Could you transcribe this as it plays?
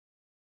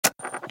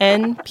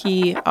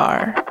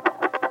NPR.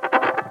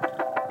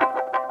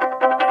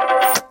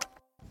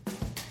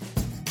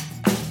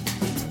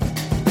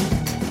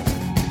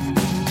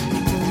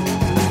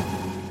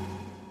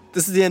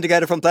 This is The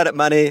Indicator from Planet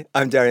Money.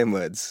 I'm Darian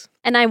Woods.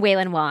 And I'm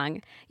Wailin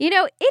Wong. You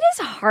know, it is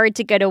hard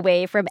to get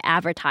away from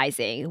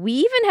advertising. We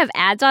even have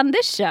ads on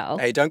this show.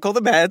 Hey, don't call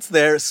them ads.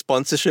 They're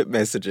sponsorship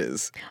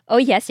messages. Oh,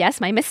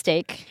 yes, my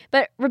mistake.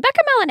 But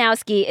Rebecca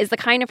Malinowski is the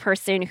kind of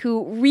person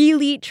who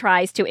really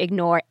tries to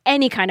ignore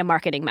any kind of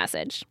marketing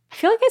message. I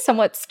feel like I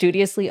somewhat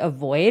studiously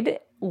avoid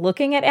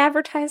looking at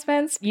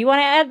advertisements. You want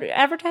to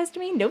advertise to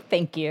me? No,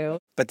 thank you.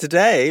 But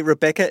today,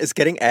 Rebecca is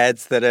getting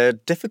ads that are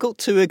difficult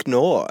to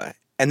ignore.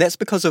 And that's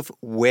because of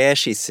where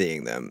she's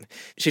seeing them.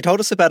 She told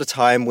us about a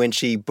time when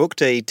she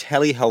booked a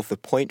telehealth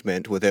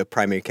appointment with her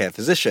primary care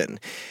physician.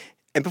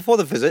 And before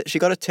the visit, she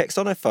got a text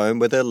on her phone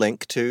with a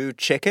link to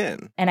check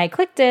in. And I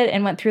clicked it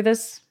and went through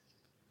this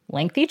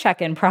lengthy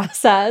check-in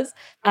process.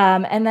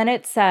 And then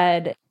it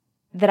said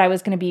that I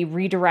was going to be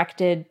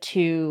redirected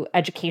to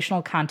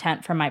educational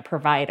content from my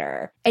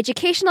provider.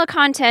 Educational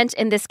content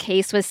in this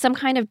case was some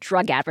kind of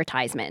drug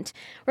advertisement.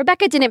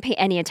 Rebecca didn't pay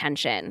any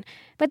attention.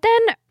 But then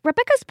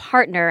Rebecca's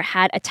partner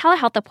had a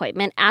telehealth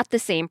appointment at the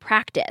same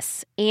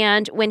practice.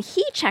 And when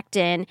he checked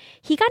in,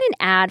 he got an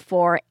ad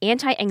for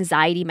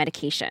anti-anxiety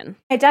medication.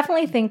 I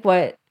definitely think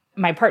what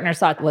my partner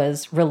thought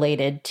was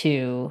related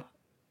to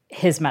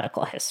his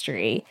medical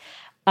history.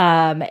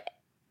 And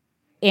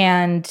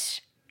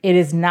it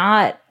is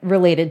not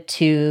related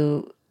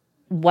to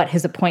what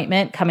his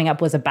appointment coming up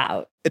was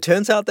about. It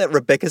turns out that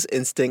Rebecca's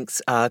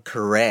instincts are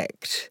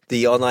correct.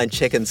 The online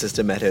check-in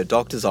system at her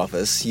doctor's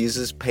office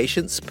uses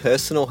patients'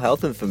 personal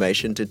health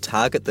information to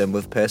target them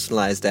with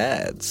personalized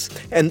ads.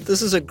 And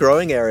this is a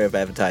growing area of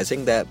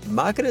advertising that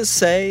marketers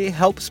say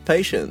helps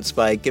patients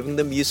by giving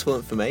them useful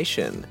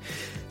information.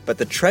 But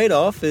the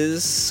trade-off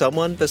is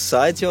someone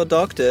besides your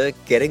doctor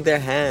getting their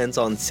hands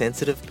on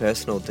sensitive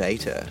personal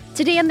data.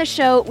 Today on the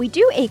show, we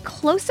do a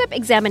close-up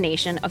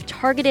examination of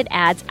targeted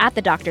ads at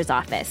the doctor's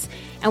office.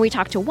 And we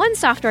talk to one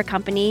software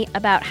company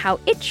about how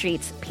it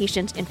treats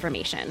patient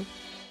information.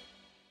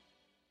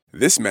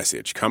 This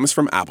message comes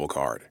from Apple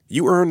Card.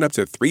 You earn up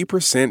to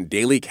 3%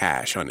 daily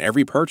cash on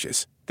every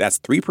purchase. That's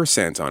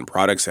 3% on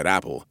products at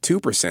Apple,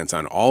 2%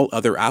 on all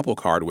other Apple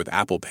Card with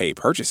Apple Pay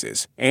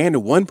purchases, and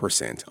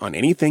 1% on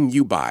anything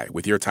you buy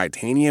with your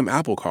titanium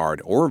Apple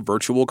Card or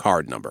virtual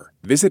card number.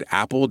 Visit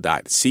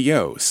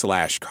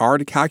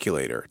apple.co/card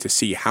calculator to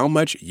see how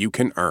much you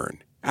can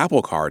earn.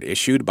 Apple Card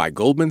issued by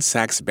Goldman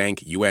Sachs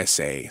Bank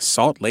USA,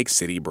 Salt Lake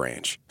City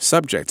branch.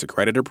 Subject to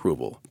credit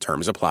approval.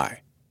 Terms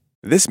apply.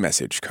 This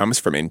message comes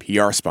from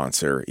NPR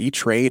sponsor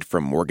E-Trade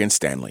from Morgan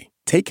Stanley.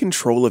 Take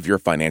control of your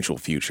financial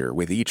future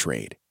with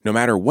E-Trade. No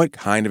matter what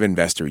kind of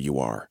investor you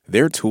are,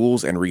 their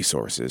tools and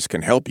resources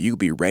can help you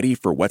be ready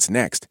for what's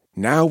next.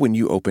 Now when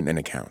you open an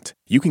account,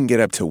 you can get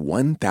up to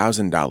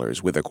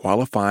 $1,000 with a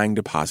qualifying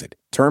deposit.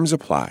 Terms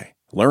apply.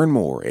 Learn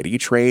more at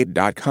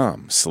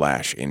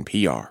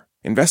etrade.com/NPR.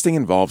 Investing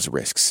involves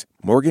risks.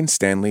 Morgan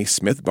Stanley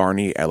Smith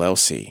Barney,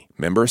 LLC.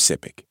 Member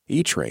SIPC.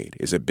 E-Trade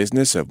is a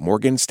business of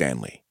Morgan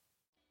Stanley.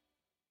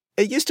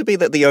 It used to be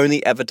that the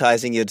only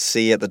advertising you'd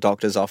see at the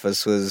doctor's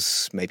office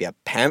was maybe a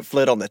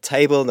pamphlet on the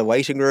table in the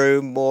waiting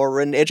room or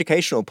an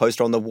educational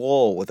poster on the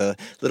wall with a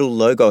little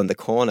logo in the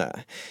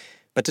corner.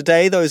 But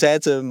today, those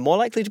ads are more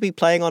likely to be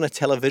playing on a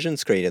television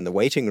screen in the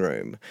waiting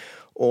room,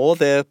 or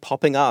they're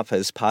popping up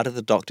as part of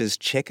the doctor's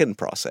check-in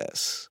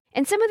process.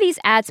 And some of these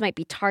ads might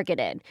be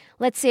targeted.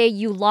 Let's say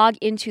you log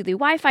into the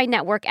Wi-Fi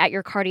network at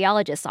your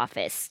cardiologist's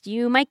office.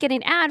 You might get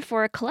an ad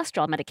for a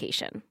cholesterol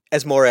medication.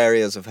 As more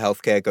areas of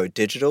healthcare go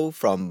digital,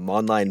 from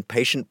online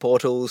patient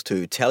portals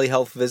to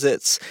telehealth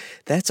visits,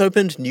 that's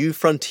opened new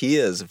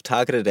frontiers of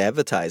targeted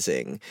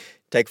advertising.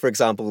 Take, for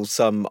example,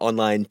 some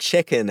online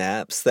check-in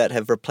apps that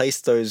have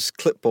replaced those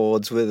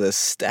clipboards with a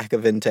stack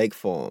of intake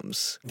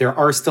forms. There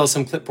are still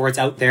some clipboards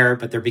out there,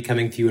 but they're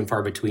becoming few and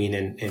far between,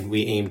 and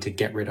we aim to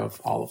get rid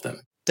of all of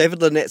them.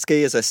 David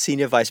Linetsky is a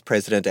senior vice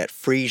president at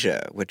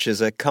Phreesia, which is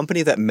a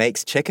company that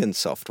makes check-in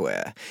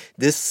software.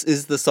 This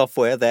is the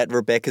software that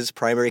Rebecca's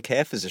primary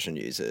care physician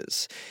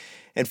uses.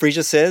 And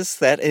Phreesia says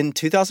that in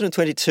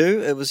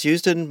 2022, it was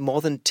used in more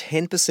than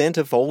 10%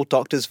 of all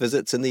doctors'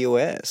 visits in the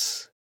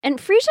US. And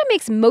Phreesia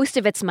makes most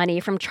of its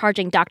money from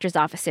charging doctors'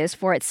 offices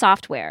for its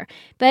software,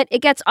 but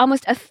it gets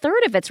almost a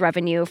third of its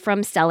revenue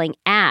from selling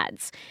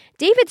ads.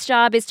 David's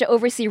job is to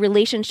oversee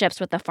relationships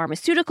with the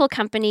pharmaceutical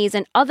companies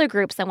and other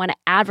groups that want to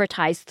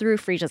advertise through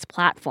Phreesia's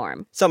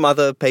platform. Some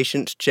other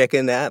patient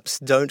check-in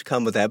apps don't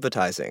come with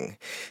advertising,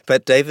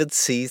 but David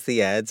sees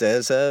the ads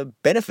as a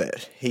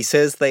benefit. He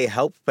says they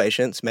help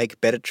patients make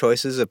better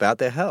choices about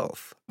their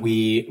health.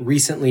 We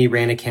recently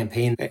ran a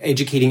campaign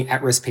educating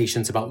at-risk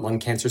patients about lung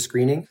cancer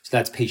screening. So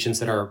that's patients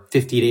that are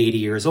 50 to 80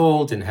 years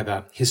old and have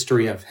a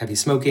history of heavy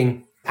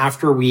smoking.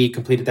 After we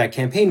completed that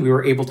campaign, we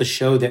were able to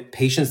show that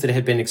patients that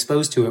had been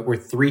exposed to it were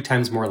 3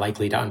 times more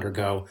likely to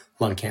undergo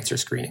lung cancer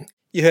screening.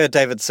 You heard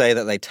David say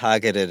that they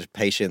targeted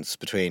patients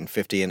between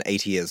 50 and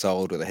 80 years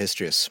old with a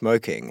history of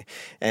smoking,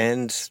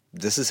 and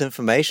this is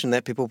information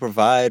that people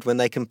provide when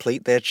they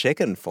complete their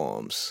check-in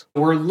forms.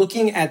 We're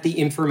looking at the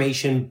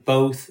information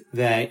both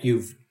that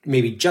you've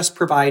maybe just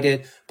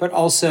provided, but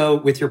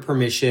also, with your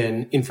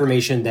permission,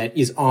 information that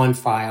is on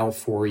file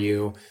for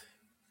you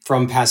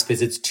from past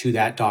visits to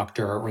that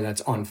doctor or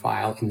that's on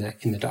file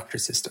in the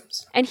doctor's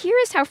systems. And here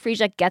is how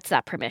Phreesia gets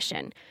that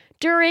permission.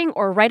 During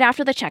or right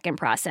after the check-in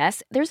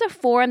process, there's a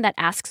form that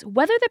asks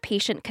whether the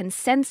patient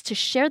consents to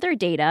share their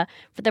data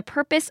for the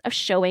purpose of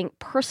showing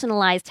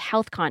personalized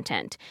health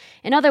content.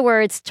 In other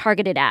words,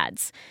 targeted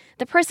ads.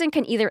 The person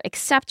can either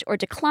accept or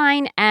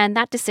decline, and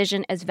that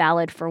decision is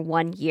valid for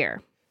 1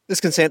 year. This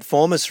consent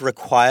form is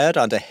required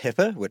under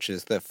HIPAA, which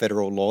is the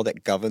federal law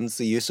that governs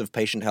the use of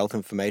patient health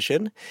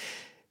information.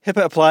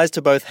 HIPAA applies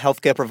to both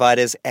healthcare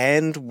providers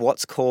and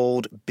what's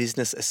called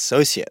business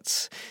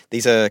associates.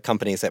 These are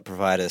companies that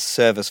provide a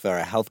service for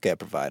a healthcare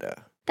provider.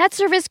 That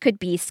service could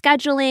be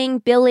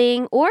scheduling,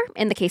 billing, or,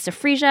 in the case of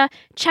Phreesia,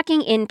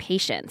 checking in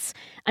patients.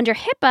 Under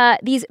HIPAA,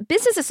 these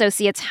business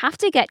associates have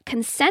to get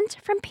consent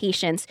from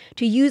patients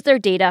to use their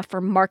data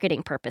for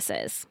marketing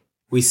purposes.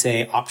 We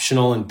say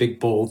optional in big,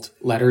 bold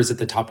letters at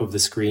the top of the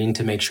screen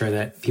to make sure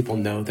that people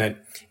know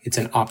that it's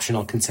an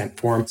optional consent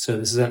form. So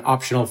this is an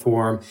optional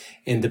form,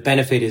 and the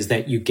benefit is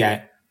that you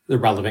get the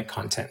relevant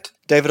content.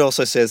 David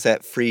also says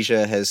that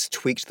Phreesia has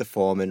tweaked the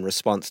form in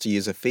response to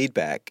user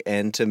feedback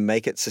and to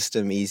make its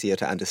system easier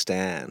to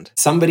understand.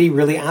 Somebody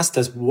really asked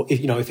us,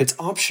 if it's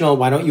optional,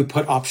 why don't you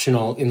put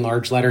optional in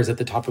large letters at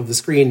the top of the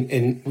screen?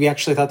 And we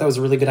actually thought that was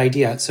a really good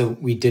idea, so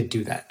we did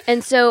do that.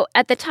 And so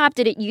at the top,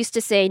 did it used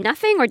to say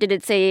nothing, or did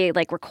it say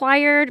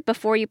required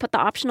before you put the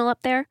optional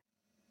up there?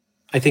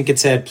 I think it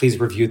said, please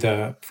review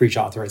the Phreesia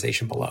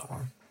authorization below,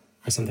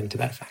 or something to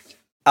that effect.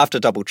 After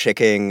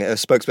double-checking, a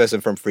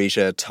spokesperson from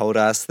Phreesia told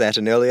us that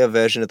an earlier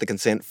version of the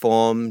consent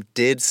form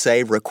did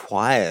say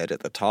required at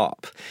the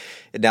top.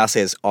 It now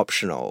says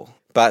optional.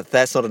 But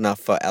that's not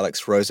enough for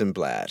Alex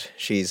Rosenblatt.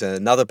 She's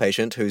another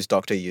patient whose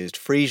doctor used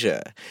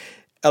Phreesia.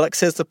 Alex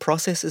says the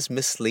process is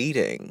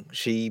misleading.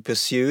 She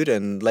pursued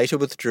and later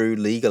withdrew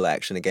legal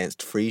action against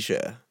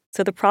Phreesia.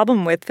 So the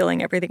problem with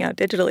filling everything out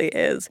digitally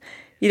is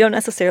you don't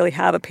necessarily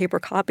have a paper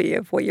copy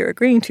of what you're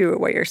agreeing to or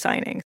what you're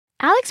signing.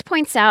 Alex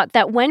points out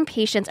that when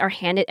patients are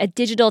handed a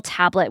digital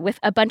tablet with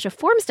a bunch of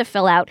forms to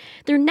fill out,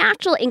 their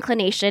natural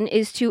inclination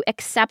is to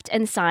accept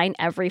and sign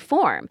every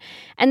form.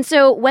 And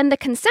so when the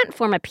consent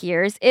form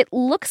appears, it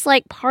looks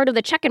like part of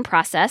the check-in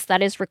process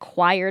that is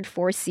required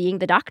for seeing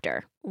the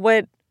doctor.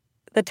 What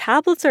the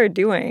tablets are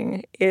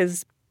doing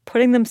is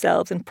putting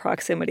themselves in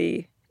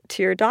proximity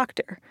to your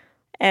doctor.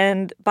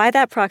 And by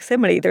that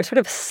proximity, they're sort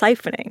of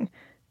siphoning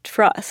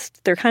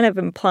trust. They're kind of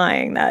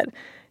implying that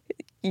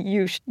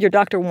your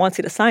doctor wants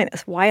you to sign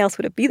this. Why else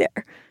would it be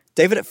there?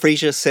 David at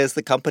Phreesia says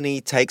the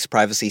company takes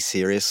privacy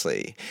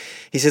seriously.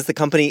 He says the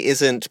company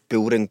isn't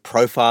building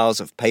profiles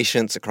of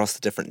patients across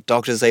the different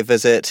doctors they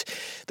visit.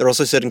 There are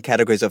also certain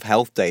categories of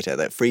health data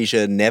that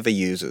Phreesia never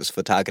uses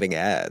for targeting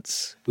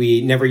ads.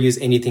 We never use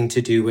anything to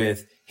do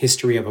with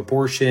history of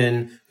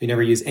abortion. We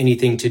never use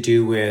anything to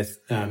do with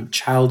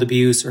child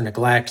abuse or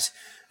neglect,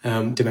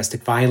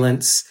 domestic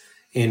violence,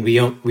 and we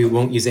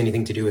won't use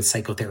anything to do with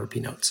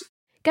psychotherapy notes.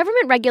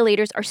 Government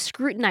regulators are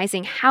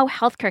scrutinizing how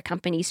healthcare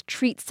companies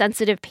treat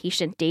sensitive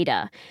patient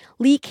data.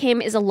 Lee Kim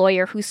is a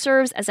lawyer who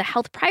serves as a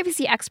health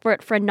privacy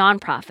expert for a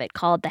nonprofit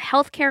called the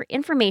Healthcare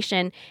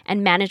Information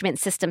and Management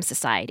Systems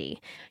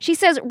Society. She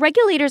says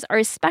regulators are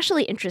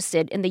especially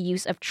interested in the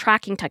use of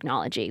tracking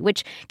technology,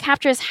 which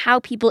captures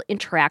how people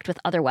interact with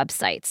other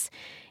websites.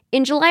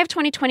 In July of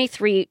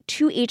 2023,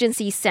 two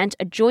agencies sent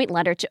a joint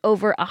letter to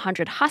over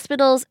 100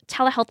 hospitals,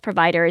 telehealth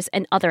providers,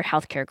 and other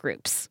healthcare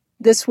groups.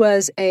 This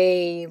was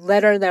a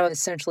letter that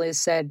essentially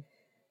said,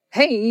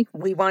 hey,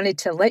 we wanted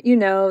to let you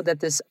know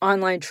that this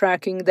online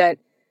tracking that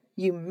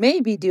you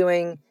may be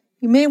doing,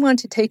 you may want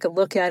to take a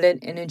look at it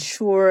and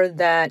ensure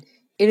that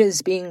it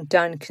is being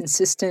done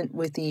consistent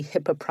with the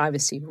HIPAA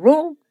privacy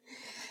rule.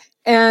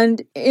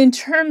 And in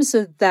terms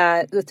of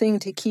that, the thing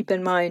to keep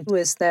in mind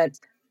was that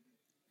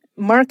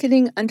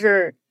marketing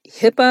under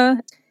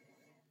HIPAA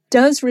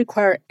does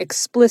require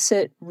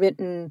explicit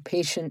written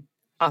patient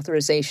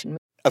authorization.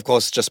 Of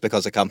course, just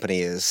because a company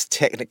is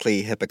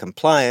technically HIPAA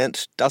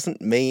compliant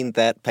doesn't mean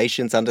that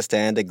patients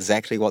understand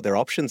exactly what their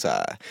options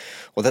are,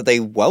 or that they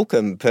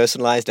welcome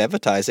personalized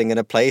advertising in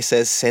a place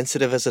as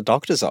sensitive as a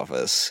doctor's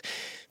office.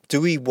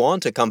 Do we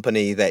want a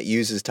company that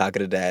uses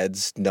targeted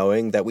ads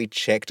knowing that we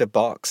checked a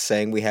box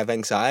saying we have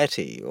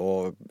anxiety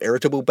or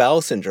irritable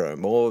bowel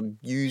syndrome or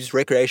use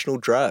recreational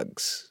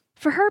drugs?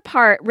 For her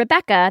part,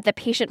 Rebecca, the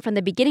patient from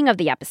the beginning of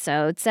the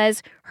episode,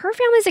 says her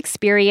family's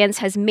experience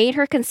has made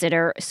her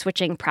consider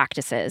switching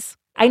practices.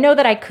 I know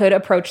that I could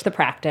approach the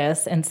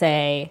practice and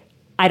say,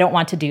 I don't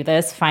want to do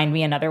this. Find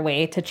me another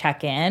way to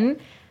check in.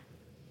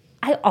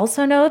 I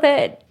also know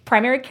that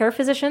primary care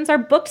physicians are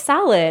booked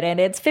solid and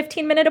it's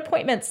 15-minute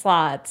appointment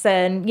slots.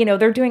 And,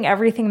 they're doing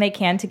everything they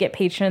can to get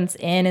patients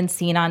in and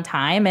seen on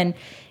time. And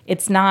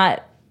it's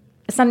not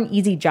it's not an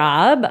easy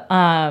job.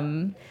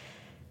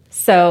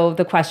 So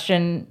the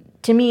question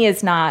to me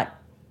is not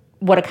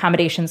what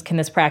accommodations can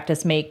this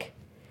practice make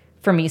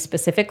for me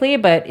specifically,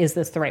 but is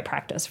this the right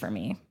practice for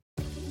me?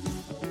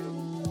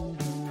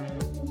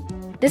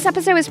 This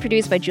episode was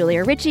produced by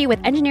Julia Ritchie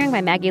with engineering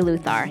by Maggie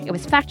Luthar. It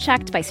was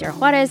fact-checked by Sarah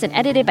Juarez and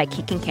edited by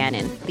Kate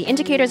Kincannon. The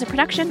Indicator is a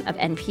production of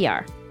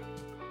NPR.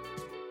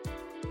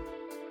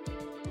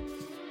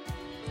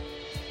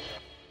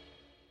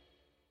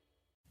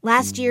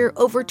 Last year,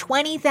 over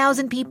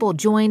 20,000 people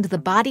joined the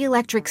Body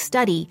Electric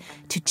study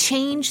to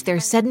change their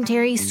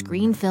sedentary,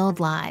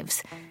 screen-filled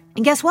lives.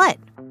 And guess what?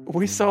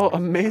 We saw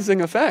amazing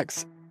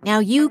effects. Now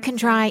you can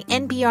try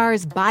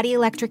NPR's Body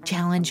Electric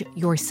Challenge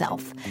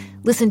yourself.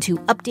 Listen to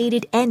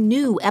updated and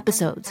new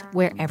episodes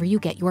wherever you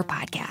get your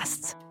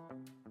podcasts.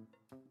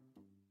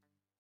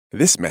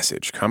 This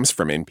message comes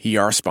from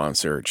NPR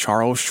sponsor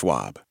Charles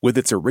Schwab with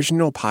its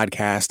original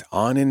podcast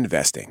on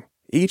investing.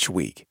 Each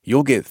week,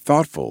 you'll get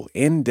thoughtful,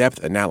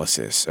 in-depth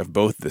analysis of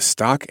both the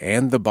stock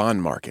and the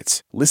bond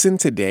markets. Listen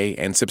today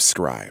and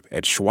subscribe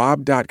at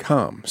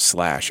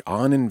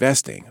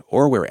schwab.com/oninvesting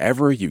or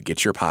wherever you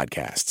get your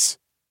podcasts.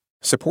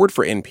 Support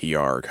for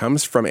NPR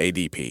comes from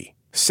ADP.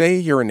 Say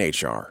you're in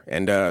HR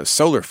and a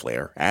solar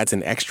flare adds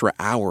an extra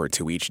hour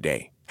to each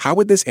day. How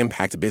would this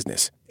impact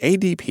business?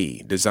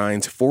 ADP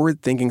designs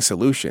forward-thinking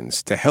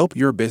solutions to help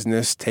your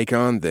business take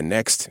on the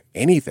next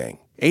anything.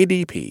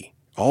 ADP,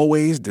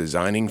 always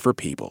designing for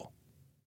people.